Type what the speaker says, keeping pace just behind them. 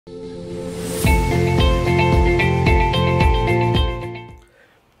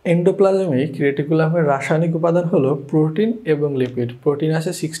Endoplasmic রেটিকুলামের রাসায়নিক উপাদান হলো প্রোটিন এবং লিপিড। প্রোটিন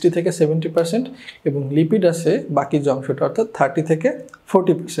আছে 60 থেকে 70% এবং লিপিড আছে বাকি যে অংশটা অর্থাৎ 30 থেকে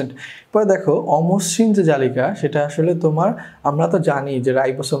 40%। পরে দেখো অমসৃণ যে জালিকা সেটা আসলে আমরা তো জানি যে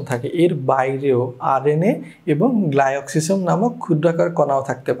রাইবোসোম থাকে, এর বাইরেও আরএনএ এবং গ্লাইঅক্সিসোম নামক ক্ষুদ্রাকার কণাও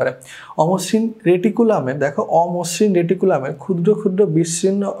থাকতে পারে। অমসৃণ রেটিকুলামের ক্ষুদ্র ক্ষুদ্র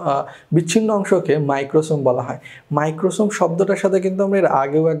বিচ্ছিন্ন অংশকে মাইক্রোসোম বলা হয়। মাইক্রোসোম শব্দটার সাথে কিন্তু আমরা এর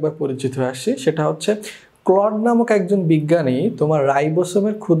আগেও একবার পরিচিত হয়ে আসছি, সেটা হচ্ছে ক্লড নামক একজন বিজ্ঞানী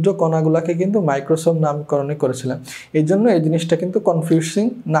রাইবোসোমের ক্ষুদ্র কণাগুলোকে কিন্তু মাইক্রোসোম নামকরণ করেছিলেন। এই জন্য এই জিনিসটা কিন্তু কনফিউজিং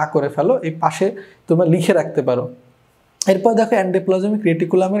না করে ফেলো, এই পাশে লিখে রাখতে পারো। এরপর দেখো এন্ডোপ্লাজমিক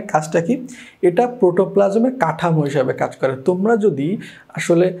রেটিকুলামের কাজটা কি, এটা প্রোটোপ্লাজমের কাঠামো হিসাবে কাজ করে। তোমরা যদি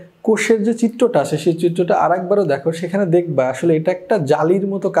আসলে কোষের যে চিত্রটা আছে সেই চিত্রটা আরেকবারও দেখো, সেখানে দেখবা আসলে এটা একটা জালির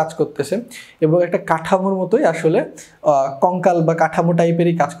মতো কাজ করতেছে এবং একটা কাঠামোর মতোই আসলে কঙ্কাল বা কাঠামো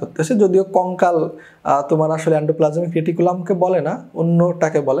টাইপেরই কাজ করতেছে। যদিও কঙ্কাল আসলে এন্ডোপ্লাজমিক রেটিকুলামকে বলে না,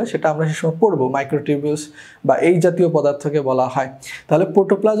 অন্যটাকে বলে, সেটা আমরা সে সময় পড়বো, মাইক্রোটিউবিউলস বা এই জাতীয় পদার্থকে বলা হয়। তাহলে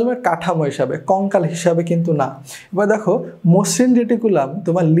প্রোটোপ্লাজমের কাঠামো হিসাবে, কঙ্কাল হিসাবে কিন্তু না। এবার দেখো মসৃণ রেটিকুলাম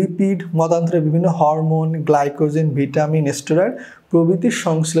লিপিড, মতান্তরে বিভিন্ন হরমোন, গ্লাইকোজেন, ভিটামিন, স্টেরয়েড প্রভৃতি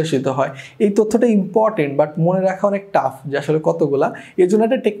সংশ্লেষিত হয়। এই তথ্যটা ইম্পর্টেন্ট, বাট মনে রাখা অনেক টাফ যে আসলে কতগুলা। এর জন্য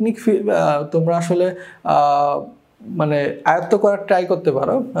একটা টেকনিক তোমরা আসলে আয়ত্ত করার ট্রাই করতে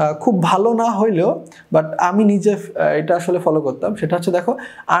পারো, খুব ভালো না হইলেও, বাট আমি নিজে এটা আসলে ফলো করতাম। সেটা হচ্ছে দেখো,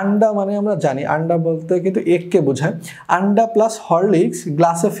 আন্ডা আমরা জানি, আন্ডা বলতে কিন্তু এগকে বোঝায়। আন্ডা প্লাস হরলিক্স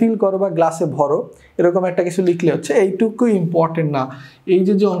গ্লাসে ফিল করো বা গ্লাসে ভরো, এরকম একটা কিছু লিখলে হচ্ছে। এইটুকু ইম্পর্টেন্ট না, এই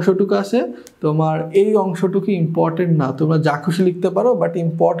যে অংশটুকু আছে এই অংশটুকু ইম্পর্টেন্ট না, তোমরা যা খুশি লিখতে পারো, বাট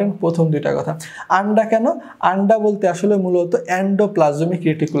ইম্পর্টেন্ট প্রথম দুইটা কথা। আন্ডা কেন? আন্ডা বলতে আসলে মূলত এন্ডোপ্লাজমিক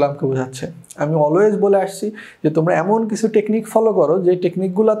রেটিকুলামকে বোঝাচ্ছে। আমি অলওয়েজ বলে আসছি যে তোমরা এমন কিছু টেকনিক ফলো করো যে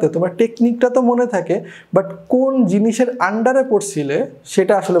টেকনিকগুলোতে তোমার টেকনিকটা তো মনে থাকে, বাট কোন জিনিসের আন্ডারে পড়ছিলে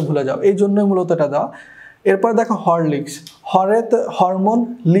সেটা আসলে ভুলে যাও, এই জন্যই মূলত এটা দেওয়া। এরপর দেখো হরলিক্স, হরেতে হরমোন,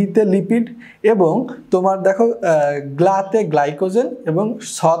 লিতে লিপিড এবং দেখো গ্লাতে গ্লাইকোজেন এবং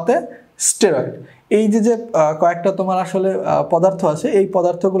সতে স্টেরয়েড। এই যে কয়েকটা আসলে পদার্থ আছে, এই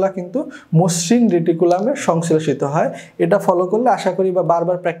পদার্থগুলো কিন্তু মসৃণ রেটিকুলামে সংশ্লেষিত হয়। এটা ফলো করলে আশা করি বা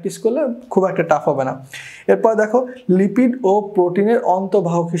বারবার প্র্যাকটিস করলে খুব একটা টাফ হবে না। এরপর দেখো লিপিড ও প্রোটিনের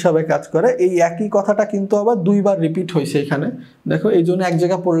অন্তঃবাহক হিসাবে কাজ করে। এই একই কথাটা কিন্তু আবার দুইবার রিপিট হয়েছে এখানে, দেখো এই জন্য এক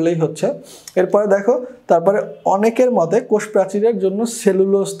জায়গা পড়লেই হচ্ছে। এরপরে দেখো তারপরে অনেকের মতে কোষ প্রাচীরের জন্য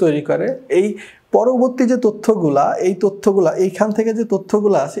সেলুলোজ তৈরি করে। এই পরবর্তী যে তথ্যগুলা, এই তথ্যগুলা এইখান থেকে যে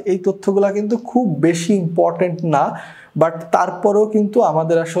তথ্যগুলো আছে, এই তথ্যগুলা কিন্তু খুব বেশি ইম্পর্টেন্ট না, বাট তারপরেও কিন্তু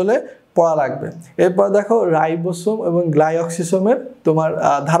আমাদের আসলে পড়া লাগবে। এরপর দেখো রাইবোসোম এবং গ্লাইঅক্সিসোমের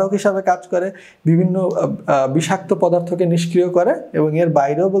ধারক হিসাবে কাজ করে, বিভিন্ন বিষাক্ত পদার্থকে নিষ্ক্রিয় করে এবং এর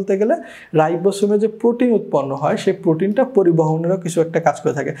বাইরেও বলতে গেলে রাইবোসোমে যে প্রোটিন উৎপন্ন হয় সেই প্রোটিনটা পরিবহনেরও কিছু একটা কাজ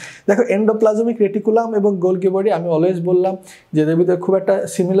করে থাকে। দেখো এন্ডোপ্লাজমিক রেটিকুলাম এবং গোলগি বডি, আমি অলওয়েজ বললাম যে এদের ভিতরে খুব একটা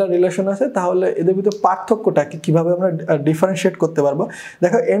সিমিলার রিলেশন আছে, তাহলে এদের ভিতরে পার্থক্যটাকে কীভাবে আমরা ডিফারেন্সিয়েট করতে পারবো।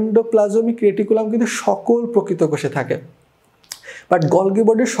 দেখো এন্ডোপ্লাজমিক রেটিকুলাম কিন্তু সকল প্রকৃত কোষে থাকে, বাট গলগি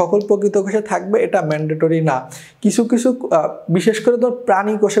বডির সকল প্রকৃত কোষে থাকবে এটা ম্যান্ডেটরি না। কিছু কিছু বিশেষ করে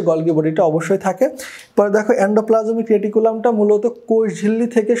প্রাণী কোষে গলগি বডিটা অবশ্যই থাকে। পরে দেখো এন্ডোপ্লাজমিক রেটিকুলামটা মূলত কোষ ঝিল্লি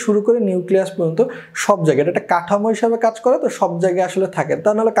থেকে শুরু করে নিউক্লিয়াস পর্যন্ত সব জায়গায়, এটা একটা কাঠামো হিসাবে কাজ করে, তো সব জায়গায় আসলে থাকে, তা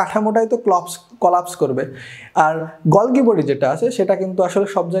নাহলে কাঠামোটাই তো কলাপস করবে। আর গলগি বডি যেটা আছে সেটা কিন্তু আসলে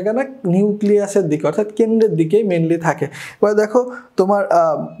সব জায়গায় না, নিউক্লিয়াসের দিকে অর্থাৎ কেন্দ্রের দিকেই মেনলি থাকে। পরে দেখো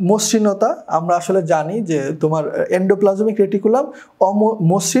মসৃণতা, আমরা আসলে জানি যে এন্ডোপ্লাজমিক রেটিকুলাম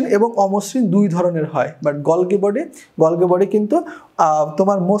মসৃণ এবং অমসৃণ দুই ধরনের হয়, বাট গলগি বডি কিন্তু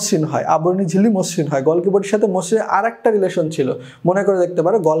মসৃণ হয়, আবরণী ঝিল্লি মসৃণ হয়। গলগি বডির সাথে মসৃণ আর একটা রিলেশন ছিল, মনে করে দেখতে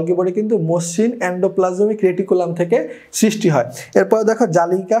পারো। গলগি বডি কিন্তু মসৃণ এন্ডোপ্লাজমিক রেটিকুলাম থেকে সৃষ্টি হয়। এরপর দেখো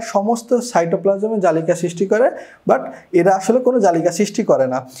জালিকা, সমস্ত সাইটোপ্লাজমে জালিকা সৃষ্টি করে, বাট এরা আসলে কোনো জালিকা সৃষ্টি করে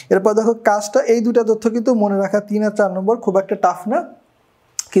না। এরপর দেখো কাজটা, এই দুটা তথ্য কিন্তু মনে রাখা 3 আর 4 নম্বর খুব একটা টাফ না,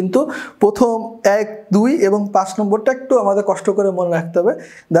 কিন্তু প্রথম 1, 2 এবং 5 নম্বরটা একটু আমাদের কষ্ট করে মনে রাখতে হবে।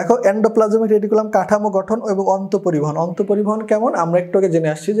 দেখো এন্ডোপ্লাজমিক রেটিকুলাম কাঠামো, গঠন এবং অন্তঃপরিবহন। অন্তঃপরিবহন কেমন আমরা একটু আগে জেনে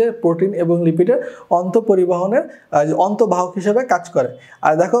আসছি যে প্রোটিন এবং লিপিডের অন্তঃপরিবহনের অন্তঃবাহক হিসেবে কাজ করে।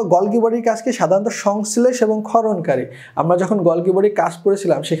 আর দেখো গলগি বডির কাজ কি, সাধারণত সংশ্লেষ এবং ক্ষরণকারী। আমরা যখন গলগি বডির কাজ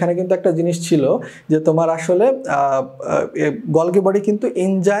পড়েছিলাম সেখানে কিন্তু একটা জিনিস ছিল যে আসলে গলগি বডি কিন্তু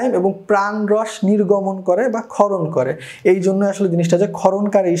এনজাইম এবং প্রাণরস নির্গমন করে বা ক্ষরণ করে, এই জন্য আসলে জিনিসটা যে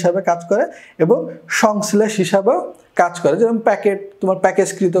ক্ষরণকারী হিসাবে কাজ করে এবং সংশ্লেষ হিসাবেও কাজ করে, যেমন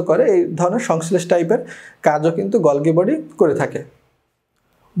প্যাকেজকৃত করে, এই ধরনের সংশ্লেষ টাইপের কাজও কিন্তু গলগি বডি করে থাকে।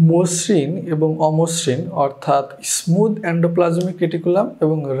 মসৃণ এবং অমসৃণ অর্থাৎ স্মুথ এন্ডোপ্লাজমিক রেটিকুলাম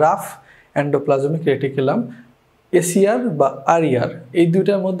এবং রাফ এন্ডোপ্লাজমিক রেটিকুলাম এসিআর বা আরইআর এই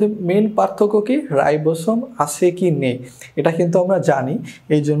দুইটার মধ্যে মেইন পার্থক্য কি রাইবোসোম আছে কি নেই এটা কিন্তু আমরা জানি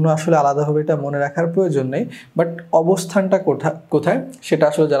এই জন্য আসলে আলাদাভাবে এটা মনে রাখার প্রয়োজন নেই বাট অবস্থানটা কোথায় সেটা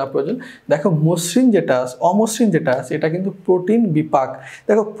আসলে জানা প্রয়োজন দেখো মসৃণ যেটা আছে অমসৃণ যেটা আছে এটা কিন্তু প্রোটিন বিপাক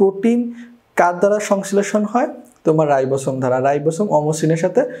দেখো প্রোটিন কার দ্বারা সংশ্লেষণ হয় তোমার রাইবোসোম দ্বারা রাইবোসোম অমসৃণের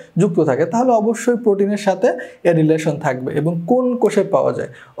সাথে যুক্ত থাকে তাহলে অবশ্যই প্রোটিনের সাথে এর রিলেশন থাকবে এবং কোন কোষে পাওয়া যায়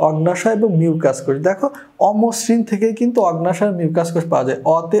অগ্নাশয় এবং মিউকাস কোষ দেখো অমসৃণ থেকে কিন্তু অগ্নাশয় মিউকাস কোষ পাওয়া যায়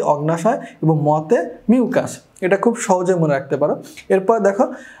অতে অগ্নাশয় এবং মতে মিউকাস এটা খুব সহজে মনে রাখতে পারো এরপর দেখো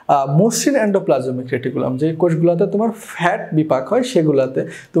মসৃণ এন্ডোপ্লাজমিক রেটিকুলাম যে কোষগুলোতে তোমার ফ্যাট বিপাক হয় সেগুলোতে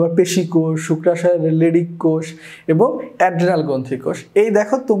তোমার পেশি কোষ শুক্রাশয় লেডিক কোষ এবং অ্যাড্রিনাল গ্রন্থি কোষ এই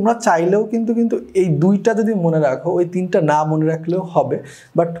দেখো তোমরা চাইলেও কিন্তু এই দুইটা যদি মনে রাখো ওই তিনটা না মনে রাখলেও হবে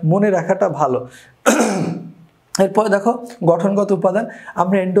বাট মনে রাখাটা ভালো এরপর দেখো গঠনগত উপাদান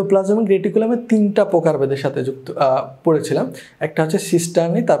আমরা এন্ডোপ্লাজমিক রেটিকুলামের তিনটা প্রকারভেদের সাথে যুক্ত পড়েছিলাম একটা হচ্ছে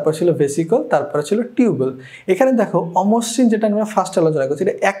সিস্টার্নি তারপর ছিল ভেসিকল তারপরে ছিল টিউবেল এখানে দেখো অমসৃণ যেটা আমরা ফার্স্ট আলোচনা করছি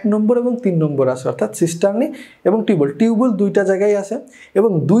এটা 1 নম্বর এবং 3 নম্বর আছে অর্থাৎ সিস্টার্নি এবং টিউবেল দুইটা জায়গায় আছে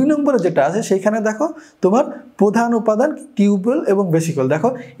এবং 2 নম্বরে যেটা আছে সেইখানে দেখো তোমার প্রধান উপাদান টিউবেল এবং ভেসিকল দেখো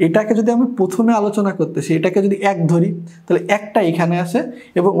এটাকে যদি আমি প্রথমে আলোচনা করতেছি এটাকে যদি 1 ধরি তাহলে একটা এখানে আছে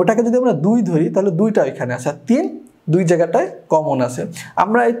এবং ওটাকে যদি আমরা 2 ধরি তাহলে দুইটা এখানে আছে আর 3 দুই জায়গাটায় কমন আছে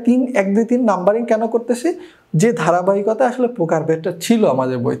আমরা এই 3 1 2 3 নাম্বারিং কেন করতেছি যে ধারাবাহিকতা আসলে প্রকারভেদটা ছিল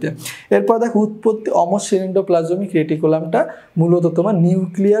আমাদের বইতে এরপর দেখো উৎপত্তি অমসৃণ এন্ডোপ্লাজমিক রেটিকুলামটা মূলত তোমার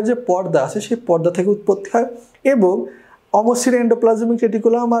নিউক্লিয়ার যে পর্দা আছে সেই পর্দা থেকে উৎপত্তি হয় এবং অমসৃণ এন্ডোপ্লাজমিক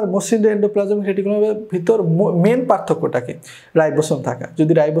রেটিকুলাম আর মসৃণ এন্ডোপ্লাজমিক রেটিকুলামের ভিতর মেন পার্থক্যটা কি রাইবোসোম থাকা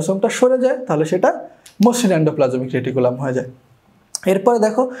যদি রাইবোসোমটা সরে যায় তাহলে সেটা মসৃণ এন্ডোপ্লাজমিক রেটিকুলাম হয়ে যায় এরপরে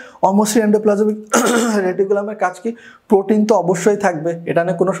দেখো অমসৃণ এন্ডোপ্লাজমিক রেটিকুলামের কাজ কি প্রোটিন তো অবশ্যই থাকবে এটা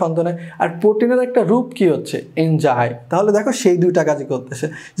নিয়ে কোনো সন্দেহ নেই আর প্রোটিনের একটা রূপ কি হচ্ছে এনজাইম তাহলে দেখো সেই দুইটা কাজই করতেছে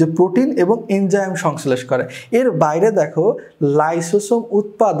যে প্রোটিন এবং এনজাইম সংশ্লেষ করে এর বাইরে দেখো লাইসোসোম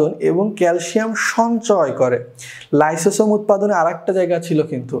উৎপাদন এবং ক্যালসিয়াম সঞ্চয় করে লাইসোসোম উৎপাদনে আরেকটা জায়গা ছিল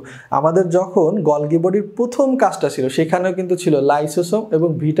কিন্তু আমাদের যখন গলগি বডির প্রথম কাজটা ছিল সেখানেও কিন্তু ছিল লাইসোসোম এবং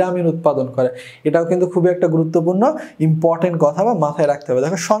ভিটামিন উৎপাদন করে এটাও কিন্তু খুবই একটা গুরুত্বপূর্ণ ইম্পর্টেন্ট কথা বা মাথায় রাখতে হবে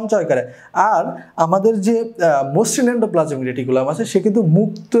দেখো সঞ্চয় করে আর আমাদের যে মসৃণ এন্ডোপ্লাজমিক রেটিকুলাম আছে সে কিন্তু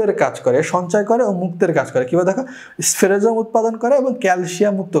মুক্তের কাজ করে সঞ্চয় করে ও মুক্তের কাজ করে কিভাবে দেখো স্ফেরোজোম উৎপাদন করে এবং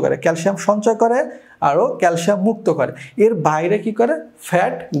ক্যালসিয়াম মুক্ত করে ক্যালসিয়াম সঞ্চয় করে আরও ক্যালসিয়াম মুক্ত করে এর বাইরে কি করে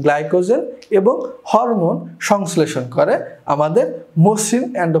ফ্যাট গ্লাইকোজেন এবং হরমোন সংশ্লেষণ করে আমাদের মসৃণ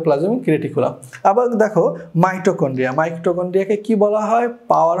এন্ডোপ্লাজমিক রেটিকুলাম আবার দেখো মাইটোকন্ড্রিয়াকে কি বলা হয়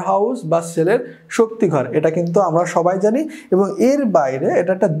পাওয়ার হাউস বা সেলের শক্তিঘর এটা কিন্তু আমরা সবাই জানি এবং এর বাইরে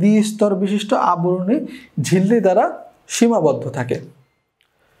এটা একটা দ্বিস্তর বিশিষ্ট আবরণী ঝিল্লি দ্বারা সীমাবদ্ধ থাকে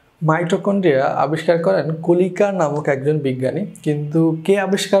মাইটোকন্ড্রিয়া আবিষ্কার করেন কলিকার নামক একজন বিজ্ঞানী কিন্তু কে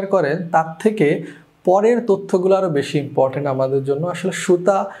আবিষ্কার করেন তার থেকে পরের তথ্যগুলো আরও বেশি ইম্পর্টেন্ট আমাদের জন্য আসলে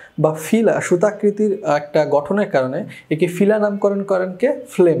সুতা বা ফিলা সুতাকৃতির একটা গঠনের কারণে একে ফিলা নামকরণ করেন কে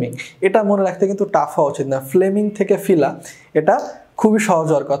ফ্লেমিং এটা মনে রাখতে কিন্তু টাফ হওয়া উচিত না ফ্লেমিং থেকে ফিলা এটা খুবই সহজ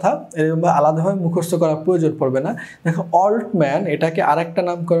হওয়ার কথা এরকম আলাদাভাবে মুখস্থ করার প্রয়োজন পড়বে না দেখো অল্টম্যান এটাকে আরেকটা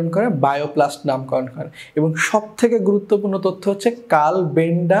নামকরণ করে বায়োপ্লাস্ট নামকরণ করে এবং সব থেকে গুরুত্বপূর্ণ তথ্য হচ্ছে কার্ল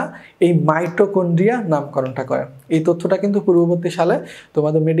বেন্ডা এই মাইটোকন্ড্রিয়া নামকরণটা করেন এই তথ্যটা কিন্তু পূর্ববর্তী সালে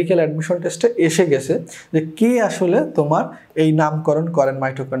তোমাদের মেডিকেল অ্যাডমিশন টেস্টে এসে গেছে যে কে আসলে তোমার এই নামকরণ করেন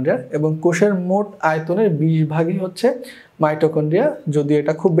মাইটোকন্ড্রিয়ার এবং কোষের মোট আয়তনের 20 ভাগই হচ্ছে মাইটোকন্ড্রিয়া যদিও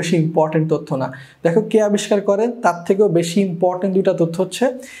এটা খুব বেশি ইম্পর্টেন্ট তথ্য না দেখো কে আবিষ্কার করেন তার থেকেও বেশি ইম্পর্টেন্ট দুইটা তথ্য হচ্ছে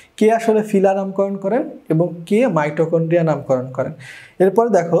কে আসলে ফিলা নামকরণ করেন এবং কে মাইটোকন্ড্রিয়া নামকরণ করেন এরপর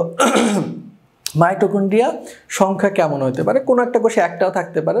দেখো মাইটোকন্ড্রিয়া সংখ্যা কেমন হতে পারে কোনো একটা কোষে একটাও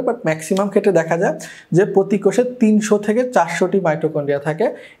থাকতে পারে বাট ম্যাক্সিমাম ক্ষেত্রে দেখা যায় যে প্রতি কোষে 300 থেকে 400টি মাইটোকন্ড্রিয়া থাকে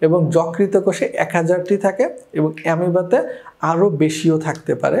এবং যকৃত কোষে 1000টি থাকে এবং অ্যামিবাতে আরও বেশিও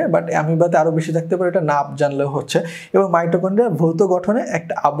থাকতে পারে বাট অ্যামিবাতে আরও বেশি থাকতে পারে এটা না জানলেও হচ্ছে এবং মাইটোকন্ড্রিয়ার ভৌত গঠনে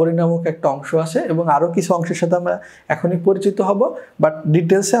একটা আবরণী নামক একটা অংশ আছে এবং আরও কিছু অংশের সাথে আমরা এখনই পরিচিত হব বাট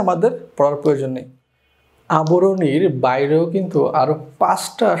ডিটেলসে আমাদের পড়ার প্রয়োজন নেই আবরণীর বাইরেও কিন্তু আরও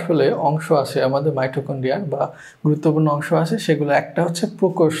 5টা আসলে অংশ আছে আমাদের মাইটোকন্ড্রিয়ার বা গুরুত্বপূর্ণ অংশ আছে সেগুলো একটা হচ্ছে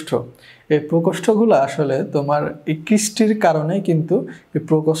প্রকোষ্ঠ এই প্রকোষ্ঠগুলো আসলে তোমার এই কৃষ্টির কারণে কিন্তু এই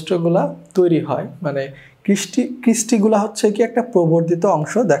প্রকোষ্ঠগুলা তৈরি হয় মানে কৃষ্টিগুলা হচ্ছে কি একটা প্রবর্ধিত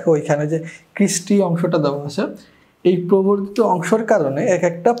অংশ দেখো এখানে যে কৃষ্টি অংশটা দেওয়া আছে এই প্রবর্ধিত অংশের কারণে এক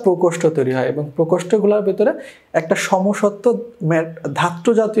একটা প্রকোষ্ঠ তৈরি হয় এবং প্রকোষ্ঠগুলোর ভিতরে একটা সমসত্ব ধাত্র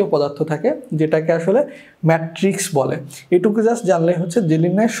জাতীয় পদার্থ থাকে যেটাকে আসলে ম্যাট্রিক্স বলে। এটুকু জাস্ট জানলে হচ্ছে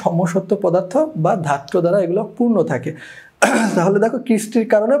যেলিনায় সমসত্ব পদার্থ বা ধাত্র দ্বারা এগুলো পূর্ণ থাকে। তাহলে দেখো ক্রিস্টির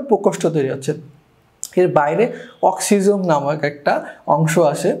কারণে প্রকোষ্ঠ তৈরি হচ্ছে। এর বাইরে অক্সিজম নামক একটা অংশ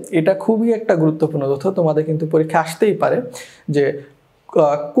আসে, এটা খুবই একটা গুরুত্বপূর্ণ তথ্য, তোমাদের কিন্তু পরীক্ষা আসতেই পারে যে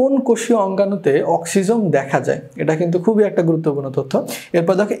কোন কোষীয় অঙ্গাণুতে অক্সিজম দেখা যায়, এটা কিন্তু খুবই একটা গুরুত্বপূর্ণ তথ্য।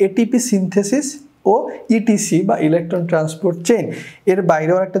 এরপর দেখো এটিপি সিনথেসিস ও ইটিসি বা ইলেকট্রন ট্রান্সপোর্ট চেইন, এর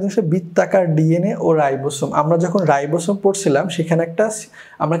বাইরেও একটা জিনিস বৃত্তাকার ডিএনএ ও রাইবোসোম। আমরা যখন রাইবোসোম পড়ছিলাম সেখানে একটা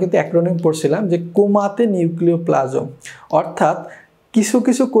আমরা কিন্তু অ্যাক্রোনিম পড়ছিলাম যে কোমাতে নিউক্লিওপ্লাজম, অর্থাৎ কিছু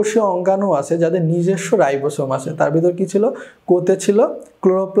কিছু কোষীয় অঙ্গাণু আছে যাদের নিজস্ব রাইবোসোম আছে। তার ভিতর কি ছিল? কোতে ছিল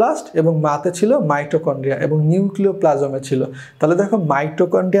ক্লোরোপ্লাস্ট এবং মাতে ছিল মাইটোকন্ড্রিয়া এবং নিউক্লিওপ্লাজমে ছিল। তাহলে দেখো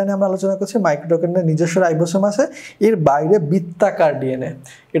মাইটোকন্ড্রিয়া নিয়ে আমরা আলোচনা করছি, মাইটোকন্ড্রিয়ার নিজস্ব রাইবোসোম আছে, এর বাইরে বৃত্তাকার ডিএনএ।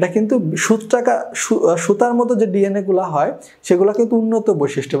 এটা কিন্তু সুতার মতো যে ডিএনএ গুলো হয় সেগুলো কিন্তু উন্নত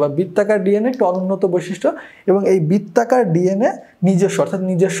বৈশিষ্ট্য, বা বৃত্তাকার ডিএনএ একটা অনুন্নত বৈশিষ্ট্য, এবং এই বৃত্তাকার ডিএনএ নিজস্ব, অর্থাৎ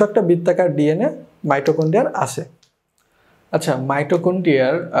নিজস্ব একটা বৃত্তাকার ডিএনএ মাইটোকন্ড্রিয়ার আছে। আচ্ছা,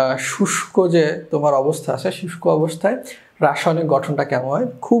 মাইটোকন্ড্রিয়ার শুষ্ক যে তোমার অবস্থা আছে, শুষ্ক অবস্থায় রাসায়নিক গঠনটা কেমন হয়?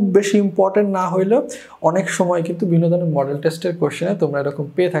 খুব বেশি ইম্পর্টেন্ট না হইলেও অনেক সময় কিন্তু বিভিন্ন ধরনের মডেল টেস্টের কোশ্চেনে তোমরা এরকম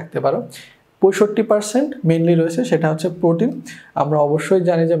পেয়ে থাকতে পারো। 65% মেনলি রয়েছে সেটা হচ্ছে প্রোটিন। আমরা অবশ্যই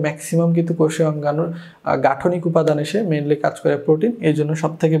জানি যে ম্যাক্সিমাম কিন্তু কোষীয় অঙ্গাণুর গাঠনিক উপাদান এসে মেনলি কাজ করে প্রোটিন, এই জন্য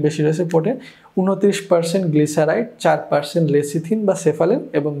সব থেকে বেশি রয়েছে প্রোটিন। 29% গ্লিসারাইড, 4% লেসিথিন বা সেফালিন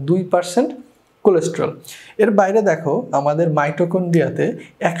এবং 2% কোলেস্ট্রল। এর বাইরে দেখো আমাদের মাইটোকন্ড্রিয়াতে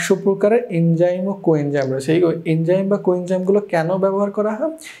 100 প্রকারের এনজাইম ও কোএনজাইম রয়েছে। এই এনজাইম বা কোএনজাইমগুলো কেন ব্যবহার করা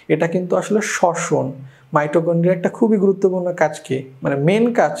হয়? এটা কিন্তু আসলে শ্বসন, মাইটোকন্ড্রিয়ার একটা খুবই গুরুত্বপূর্ণ কাজ কি, মানে মেন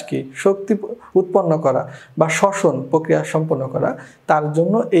কাজ কি, শক্তি উৎপন্ন করা বা শ্বসন প্রক্রিয়া সম্পন্ন করা, তার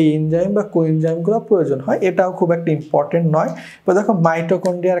জন্য এই এনজাইম বা কোএনজাইমগুলো প্রয়োজন হয়। এটাও খুব একটা ইম্পর্টেন্ট নয়। এবার দেখো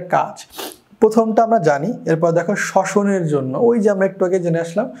মাইটোকন্ড্রিয়ার কাজ, প্রথমটা আমরা জানি। এরপর দেখো শ্বসনের জন্য, ওই যে আমরা একটু আগে জেনে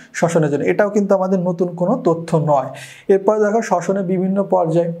আসলাম শ্বসনের জন্য, এটাও কিন্তু আমাদের নতুন কোনো তথ্য নয়। এরপর দেখো শ্বসনের বিভিন্ন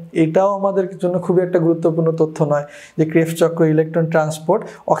পর্যায়, এটাও আমাদের জন্য খুবই একটা গুরুত্বপূর্ণ তথ্য নয়, যে ক্রেবস চক্র, ইলেকট্রন ট্রান্সপোর্ট,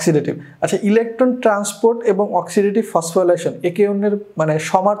 অক্সিডেটিভ। আচ্ছা, ইলেকট্রন ট্রান্সপোর্ট এবং অক্সিডেটিভ ফসফোরাইলেশন একে অন্যের মানে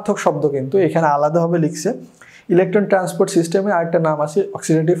সমার্থক শব্দ, কিন্তু এখানে আলাদাভাবে লিখছে। ইলেকট্রন ট্রান্সপোর্ট সিস্টেমে আরেকটা নাম আছে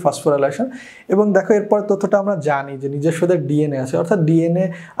অক্সিডেটিভ ফসফোরাইলেশন। এবং দেখো এরপর তথ্যটা আমরা জানি যে নিজস্বদের ডিএনএ আছে, অর্থাৎ ডিএনএ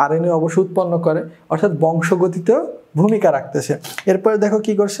আরএনএ অবশ্য উৎপন্ন করে, অর্থাৎ বংশগতিতেও ভূমিকা রাখতেছে। এরপরে দেখো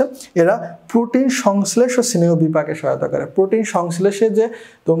কি করছে, এরা প্রোটিন সংশ্লেষ ও স্নেহ বিপাকে সহায়তা করে। প্রোটিন সংশ্লেষে যে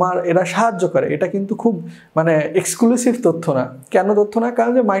তোমার এরা সাহায্য করে, এটা কিন্তু খুব মানে এক্সক্লুসিভ তথ্য না। কেন তথ্য না?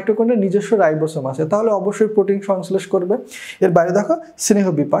 কারণ যে মাইটোকন্ড্রিয়ার নিজস্ব রাইবোসোম আছে, তাহলে অবশ্যই প্রোটিন সংশ্লেষ করবে। এর বাইরে দেখো স্নেহ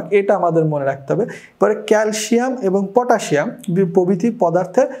বিপাক, এটা আমাদের মনে রাখতে হবে। পরে ক্যালসিয়াম এবং পটাশিয়াম প্রভৃতি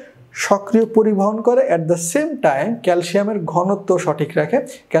পদার্থের সক্রিয় পরিবহন করে। অ্যাট দ্য সেম টাইম ক্যালসিয়ামের ঘনত্ব সঠিক রাখে,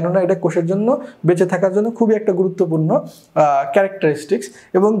 কেননা এটা কোষের জন্য বেঁচে থাকার জন্য খুবই একটা গুরুত্বপূর্ণ ক্যারেক্টারিস্টিক্স।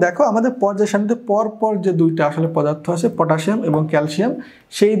 এবং দেখো আমাদের পর্যায় সারণীতে পরপর যে দুইটা আসলে পদার্থ আছে, পটাশিয়াম এবং ক্যালসিয়াম,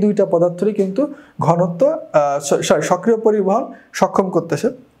 সেই দুইটা পদার্থই কিন্তু ঘনত্ব সক্রিয় পরিবহন সক্ষম করতেছে।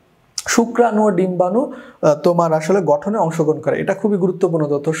 শুক্রাণু ও ডিম্বাণু তোমার আসলে গঠনে অংশগ্রহণ করে, এটা খুবই গুরুত্বপূর্ণ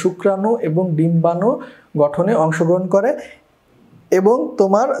তথ্য। শুক্রাণু এবং ডিম্বাণু গঠনে অংশগ্রহণ করে। এবং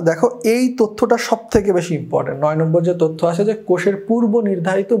তোমার দেখো এই তথ্যটা সব থেকে বেশি ইম্পর্টেন্ট, 9 নম্বর যে তথ্য আছে যে কোষের পূর্ব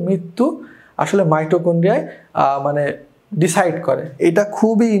নির্ধারিত মৃত্যু আসলে মাইটোকন্ড্রিয়ায় মানে ডিসাইড করে। এটা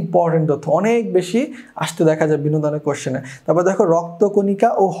খুবই ইম্পর্টেন্ট তথ্য, অনেক বেশি আসতে দেখা যায় বিনোদনের কোশ্চেনে। তারপর দেখো রক্তকণিকা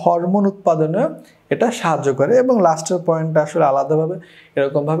ও হরমোন উৎপাদনে এটা সাহায্য করে। এবং লাস্টের পয়েন্টটা আসলে আলাদাভাবে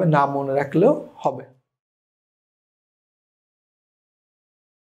এরকমভাবে নাম মনে রাখলেও হবে।